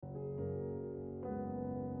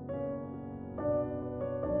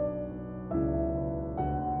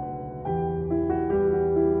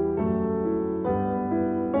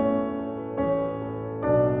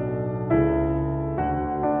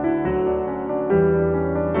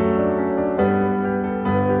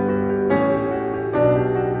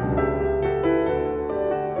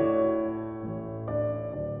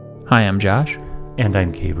Hi, I'm Josh. And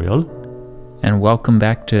I'm Gabriel. And welcome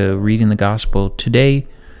back to Reading the Gospel. Today,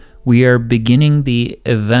 we are beginning the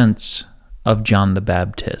events of John the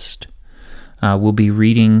Baptist. We'll be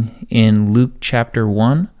reading in Luke chapter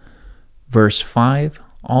 1, verse 5,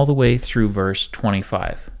 all the way through verse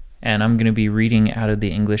 25. And I'm going to be reading out of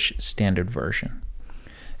the English Standard Version.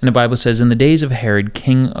 And the Bible says, "In the days of Herod,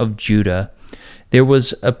 king of Judah, there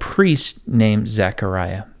was a priest named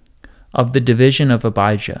Zachariah, of the division of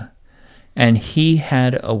Abijah, and he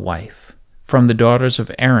had a wife from the daughters of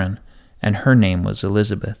Aaron, and her name was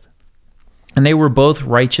Elizabeth. And they were both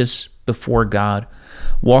righteous before God,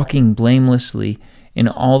 walking blamelessly in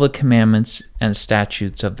all the commandments and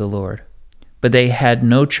statutes of the Lord. But they had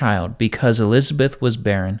no child, because Elizabeth was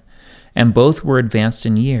barren, and both were advanced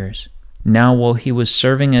in years. Now while he was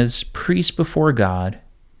serving as priest before God,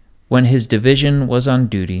 when his division was on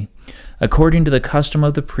duty, according to the custom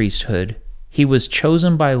of the priesthood, he was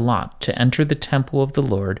chosen by lot to enter the temple of the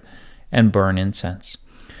Lord and burn incense.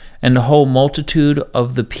 And the whole multitude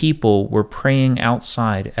of the people were praying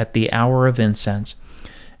outside at the hour of incense.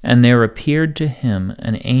 And there appeared to him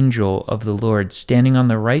an angel of the Lord standing on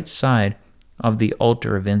the right side of the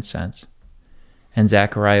altar of incense. And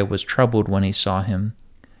Zachariah was troubled when he saw him,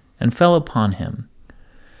 and fell upon him.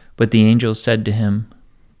 But the angel said to him,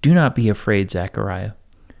 'Do not be afraid, Zachariah,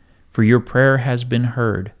 for your prayer has been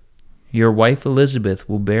heard. Your wife Elizabeth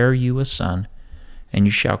will bear you a son, and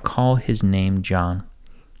you shall call his name John.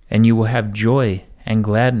 And you will have joy and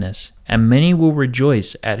gladness, and many will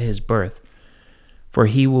rejoice at his birth. For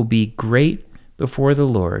he will be great before the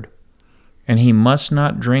Lord, and he must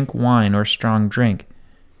not drink wine or strong drink,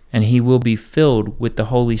 and he will be filled with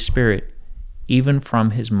the Holy Spirit, even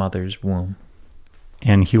from his mother's womb.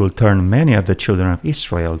 And he will turn many of the children of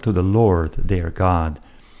Israel to the Lord their God.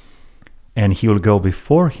 And he will go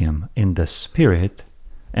before him in the spirit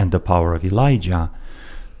and the power of Elijah,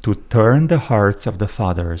 to turn the hearts of the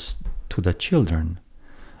fathers to the children,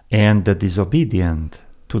 and the disobedient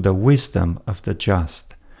to the wisdom of the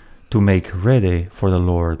just, to make ready for the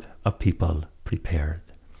Lord a people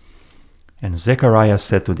prepared.' And Zechariah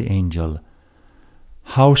said to the angel,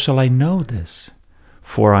 'How shall I know this?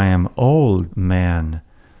 For I am old man,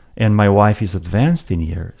 and my wife is advanced in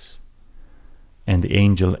years.' And the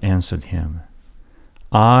angel answered him,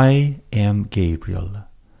 'I am Gabriel.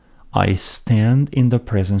 I stand in the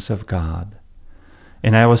presence of God,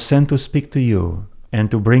 and I was sent to speak to you and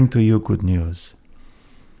to bring to you good news.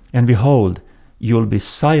 And behold, you will be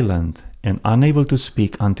silent and unable to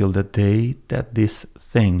speak until the day that these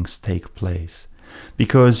things take place,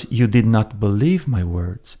 because you did not believe my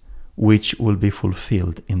words, which will be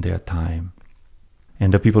fulfilled in their time.'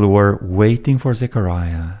 And the people were waiting for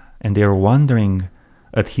Zechariah, and they were wondering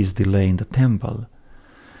at his delay in the temple.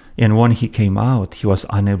 And when he came out, he was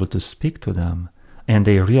unable to speak to them, and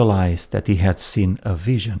they realized that he had seen a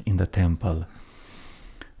vision in the temple.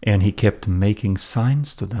 And he kept making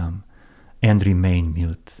signs to them and remained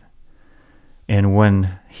mute. And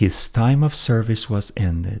when his time of service was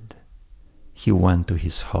ended, he went to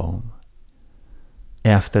his home.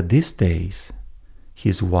 After these days,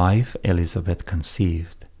 his wife Elizabeth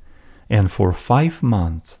conceived, and for 5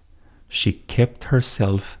 months she kept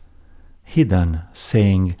herself hidden,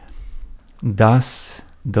 saying, 'Thus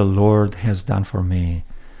the Lord has done for me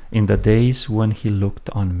in the days when he looked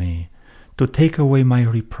on me, to take away my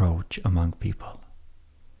reproach among people.'"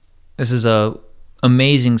 This is a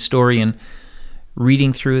amazing story, and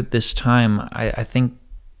reading through it this time, I think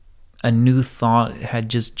a new thought had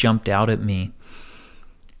just jumped out at me.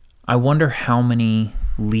 I wonder how many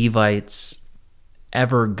Levites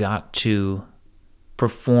ever got to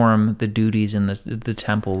perform the duties in the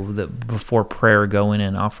temple before prayer, go in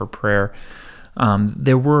and offer prayer.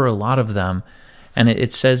 There were a lot of them, and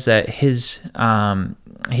it says that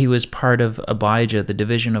he was part of Abijah, the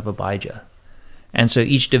division of Abijah. And so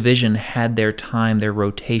each division had their time, their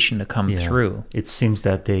rotation to come through. It seems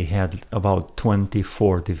that they had about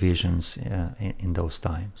 24 divisions in those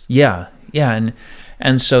times. Yeah,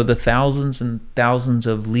 and so the thousands and thousands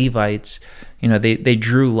of Levites, they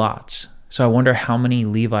drew lots. So I wonder how many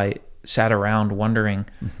Levite sat around wondering,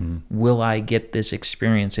 will I get this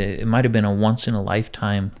experience? It might have been a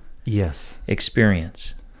once-in-a-lifetime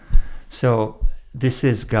experience. So this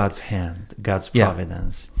is God's hand, God's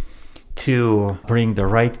providence, to bring the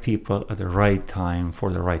right people at the right time for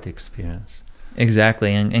the right experience.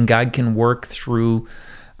 Exactly, and God can work through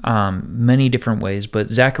many different ways. But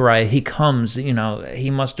Zachariah, he comes, he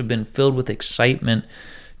must have been filled with excitement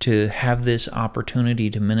to have this opportunity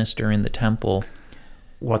to minister in the temple.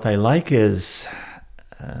 What I like is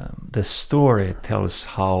the story tells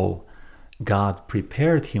how God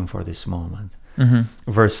prepared him for this moment.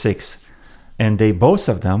 Mm-hmm. Verse 6, and they both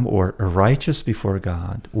of them were righteous before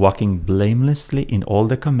God, walking blamelessly in all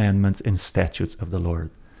the commandments and statutes of the Lord.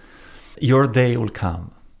 Your day will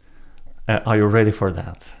come. Are you ready for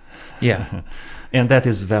that? Yeah. And that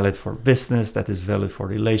is valid for business, that is valid for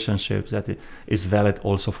relationships, that is valid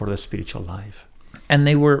also for the spiritual life. And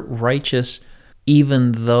they were righteous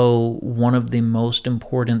even though one of the most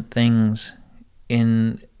important things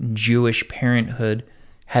in Jewish parenthood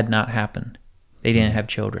had not happened. They didn't have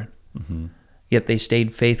children. Mm-hmm. Yet they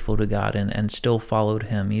stayed faithful to God and still followed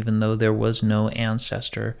him, even though there was no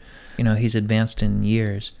ancestor. He's advanced in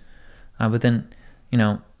years. But then,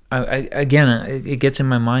 it gets in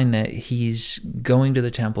my mind that he's going to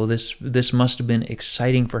the temple. This must have been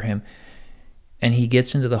exciting for him. And he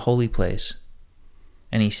gets into the holy place,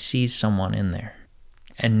 and he sees someone in there.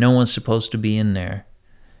 And no one's supposed to be in there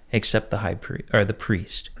except the high priest or the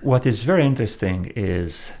priest. What is very interesting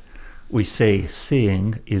is we say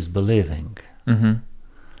seeing is believing. Mm-hmm.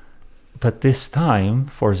 But this time,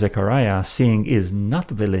 for Zachariah, seeing is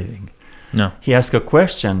not believing. No. He asked a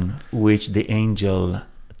question which the angel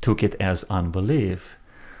took it as unbelief.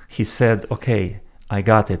 He said, okay, I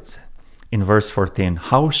got it. In verse 14,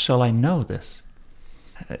 how shall I know this?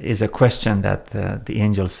 Is a question that the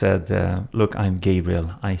angel said, look, I'm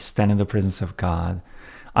Gabriel. I stand in the presence of God.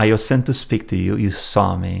 I was sent to speak to you. You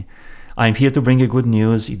saw me. I'm here to bring you good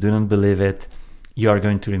news. You do not believe it. You are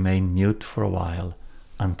going to remain mute for a while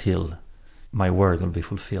until my word will be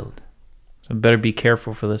fulfilled. So better be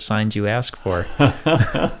careful for the signs you ask for.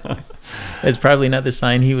 It's probably not the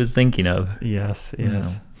sign he was thinking of. Yes.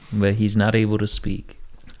 But he's not able to speak.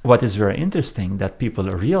 What is very interesting that people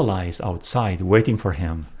realize outside, waiting for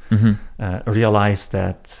him, realize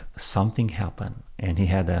that something happened, and he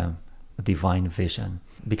had a divine vision.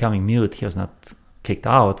 Becoming mute, he was not kicked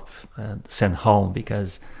out, sent home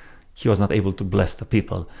because he was not able to bless the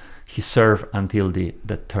people. He served until the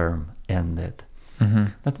term ended. Mm-hmm.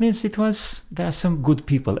 That means there are some good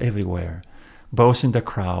people everywhere, both in the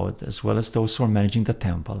crowd as well as those who are managing the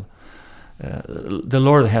temple. The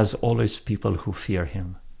Lord has always people who fear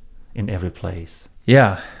him in every place.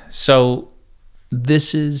 Yeah. So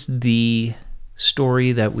this is the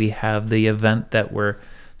story that we have, the event that we're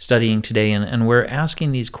studying today, and we're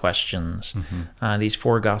asking these questions, these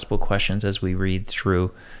 4 gospel questions as we read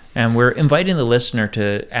through. And we're inviting the listener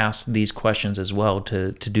to ask these questions as well,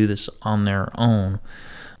 to do this on their own.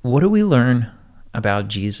 What do we learn about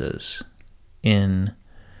Jesus in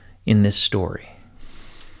this story?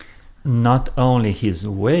 Not only his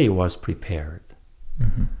way was prepared,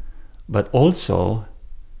 but also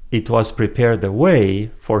it was prepared the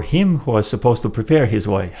way for him who was supposed to prepare his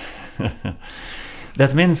way.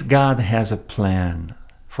 That means God has a plan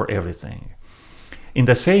for everything. In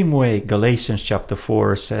the same way, Galatians chapter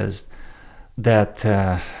 4 says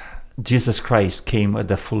that Jesus Christ came at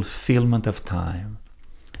the fulfillment of time,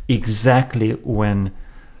 exactly when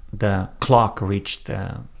the clock reached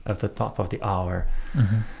at the top of the hour.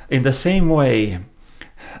 In the same way,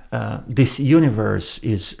 this universe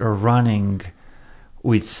is running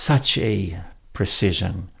with such a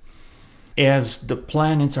precision. As the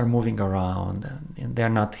planets are moving around and they're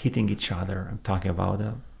not hitting each other, I'm talking about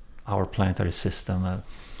our planetary system,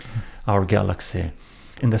 our galaxy.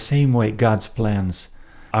 In the same way, God's plans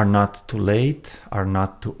are not too late, are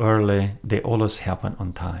not too early, they always happen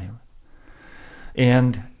on time.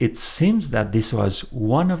 And it seems that this was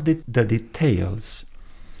one of the details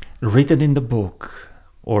written in the book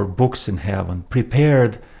or books in heaven,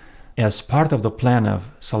 prepared as part of the plan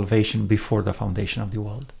of salvation before the foundation of the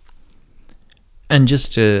world. And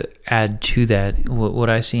just to add to that, what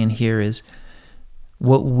I see in here is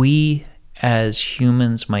what we as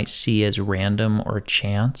humans might see as random or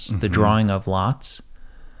chance, the drawing of lots,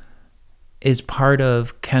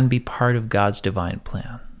 can be part of God's divine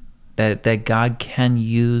plan. That God can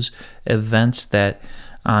use events that,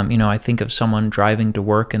 I think of someone driving to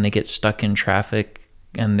work and they get stuck in traffic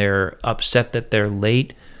and they're upset that they're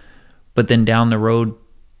late, but then down the road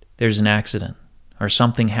there's an accident or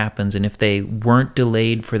something happens, and if they weren't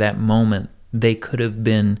delayed for that moment, they could have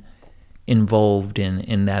been involved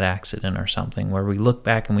in that accident or something, where we look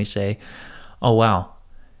back and we say, oh wow,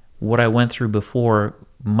 what I went through before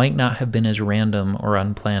might not have been as random or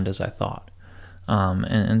unplanned as I thought.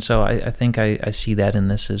 And so I think I see that in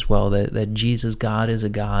this as well, that Jesus, God, is a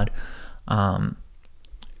God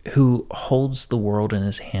who holds the world in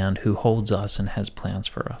his hand, who holds us and has plans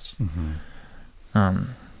for us.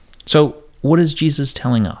 So what is Jesus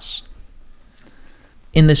telling us?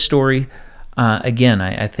 In this story, again,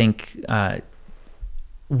 I think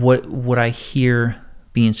what I hear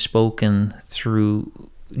being spoken through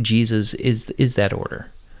Jesus is that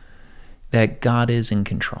order, that God is in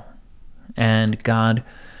control, and God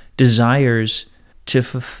desires to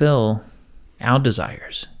fulfill our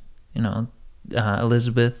desires.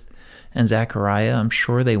 Elizabeth and Zachariah, I'm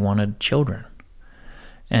sure they wanted children,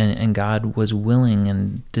 and God was willing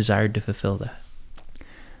and desired to fulfill that.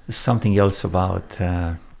 Something else about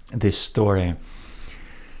this story,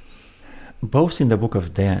 both in the book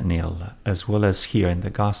of Daniel as well as here in the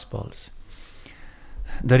Gospels,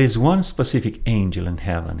 there is one specific angel in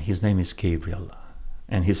heaven. His name is Gabriel,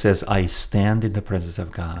 and he says, I stand in the presence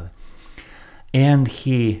of God. And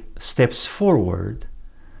he steps forward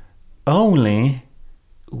only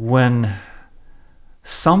when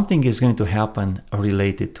something is going to happen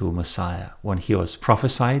related to Messiah. When he was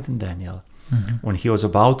prophesied in Daniel, when he was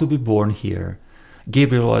about to be born here,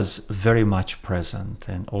 Gabriel was very much present.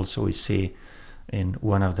 And also we see in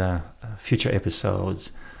one of the future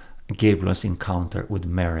episodes, Gabriel's encounter with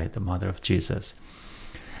Mary, the mother of Jesus.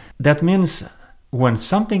 That means when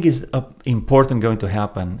something is important going to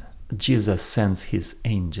happen, Jesus sends his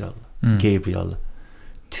angel, Gabriel,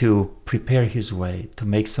 to prepare his way, to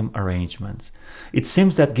make some arrangements. It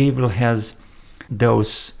seems that Gabriel has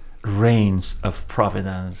those reins of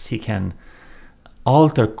providence. He can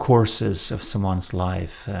alter courses of someone's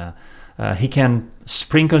life. He can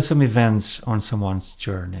sprinkle some events on someone's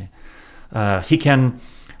journey. He can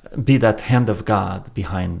be that hand of God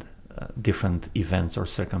behind different events or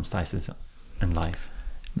circumstances in life.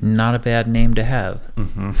 Not a bad name to have.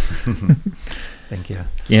 Thank you.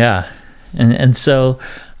 Yeah. And so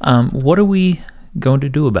what are we going to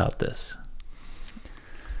do about this?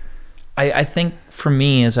 I think for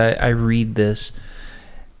me, as I read this,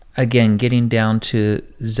 again, getting down to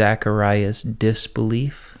Zachariah's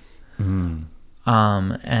disbelief,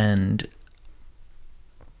 and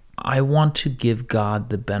I want to give God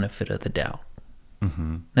the benefit of the doubt.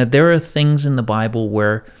 Now, there are things in the Bible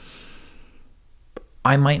where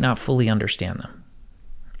I might not fully understand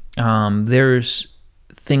them. There's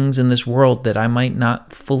things in this world that I might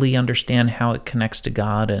not fully understand how it connects to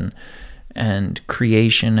God and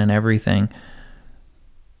creation and everything.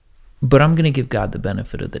 But I'm going to give God the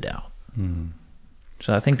benefit of the doubt.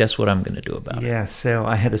 So I think that's what I'm going to do about it. Yeah, so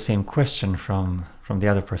I had the same question from the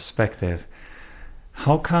other perspective.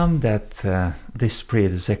 How come that this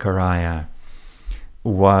priest, Zachariah,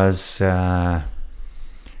 was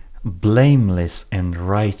blameless and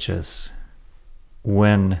righteous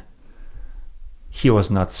when he was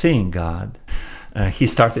not seeing God? He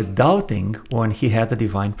started doubting when he had a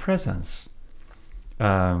divine presence.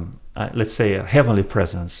 Let's say a heavenly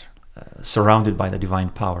presence, surrounded by the divine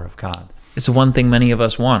power of God. It's the one thing many of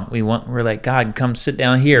us want. We're like, God, come sit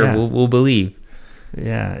down here. Yeah. We'll believe.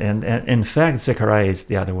 Yeah, and in fact, Zechariah is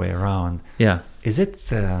the other way around. Yeah. Is it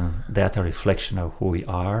that a reflection of who we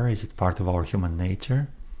are? Is it part of our human nature?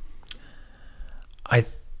 I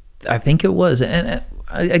think it was. And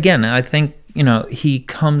again, I think, he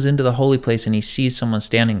comes into the holy place and he sees someone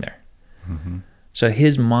standing there. So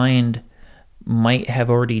his mind might have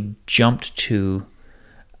already jumped to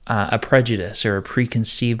a prejudice or a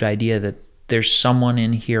preconceived idea that there's someone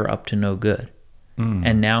in here up to no good.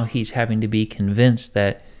 And now he's having to be convinced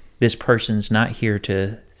that this person's not here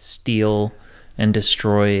to steal and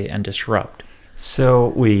destroy and disrupt. So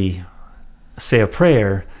we say a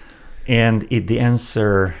prayer, and the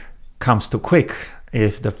answer comes too quick.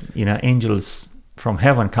 If the angels from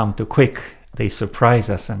heaven come too quick, they surprise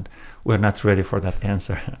us, and we're not ready for that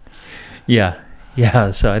answer. Yeah.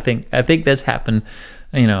 So I think that's happened.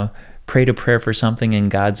 Prayed a prayer for something,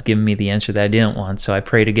 and God's given me the answer that I didn't want, so I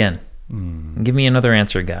prayed again. Give me another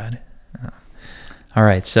answer, God. All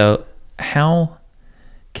right, so how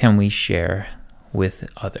can we share with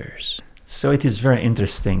others? So it is very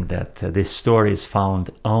interesting that this story is found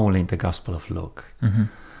only in the Gospel of Luke.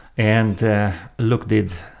 And Luke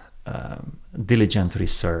did diligent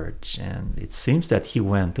research, and it seems that he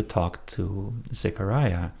went to talk to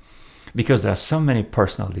Zechariah because there are so many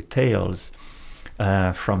personal details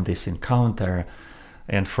from this encounter.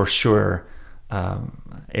 And for sure,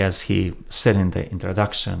 as he said in the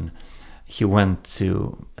introduction, he went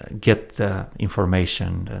to get the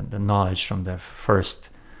information, the knowledge from the first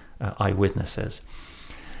eyewitnesses.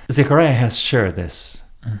 Zechariah has shared this,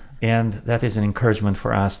 and that is an encouragement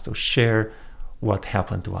for us to share what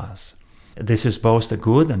happened to us. This is both the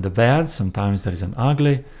good and the bad. Sometimes there is an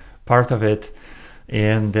ugly part of it,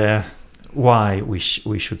 and why we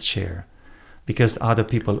should share, because other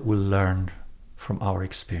people will learn from our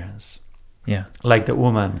experience. Yeah. Like the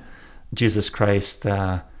woman, Jesus Christ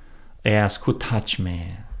asked, who touched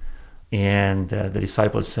me? And the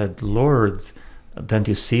disciples said, Lord, Don't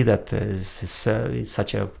you see that it's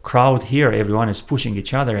such a crowd here? Everyone is pushing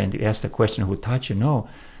each other, and you ask the question, who touched you? No,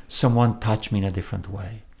 someone touched me in a different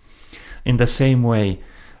way. In the same way,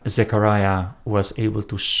 Zachariah was able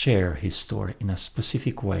to share his story in a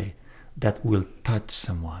specific way that will touch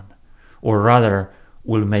someone, or rather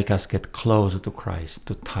will make us get closer to Christ,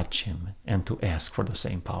 to touch him and to ask for the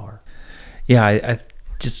same power. Yeah, I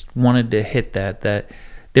just wanted to hit that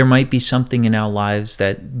there might be something in our lives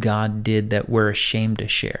that God did that we're ashamed to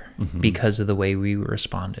share because of the way we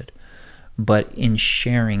responded. But in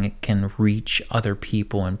sharing, it can reach other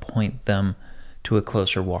people and point them to a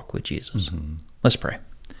closer walk with Jesus. Let's pray.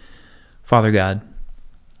 Father God,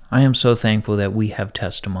 I am so thankful that we have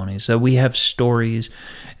testimonies, that we have stories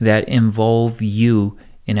that involve you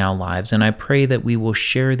in our lives. And I pray that we will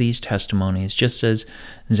share these testimonies, just as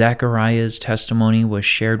Zachariah's testimony was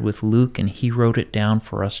shared with Luke and he wrote it down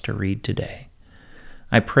for us to read today.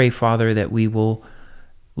 I pray, Father, that we will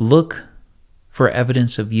look for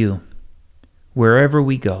evidence of you wherever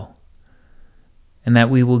we go, and that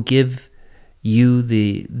we will give you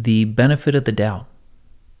the benefit of the doubt.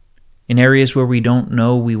 In areas where we don't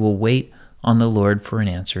know, we will wait on the Lord for an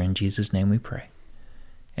answer. In Jesus' name we pray.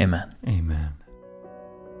 Amen. Amen.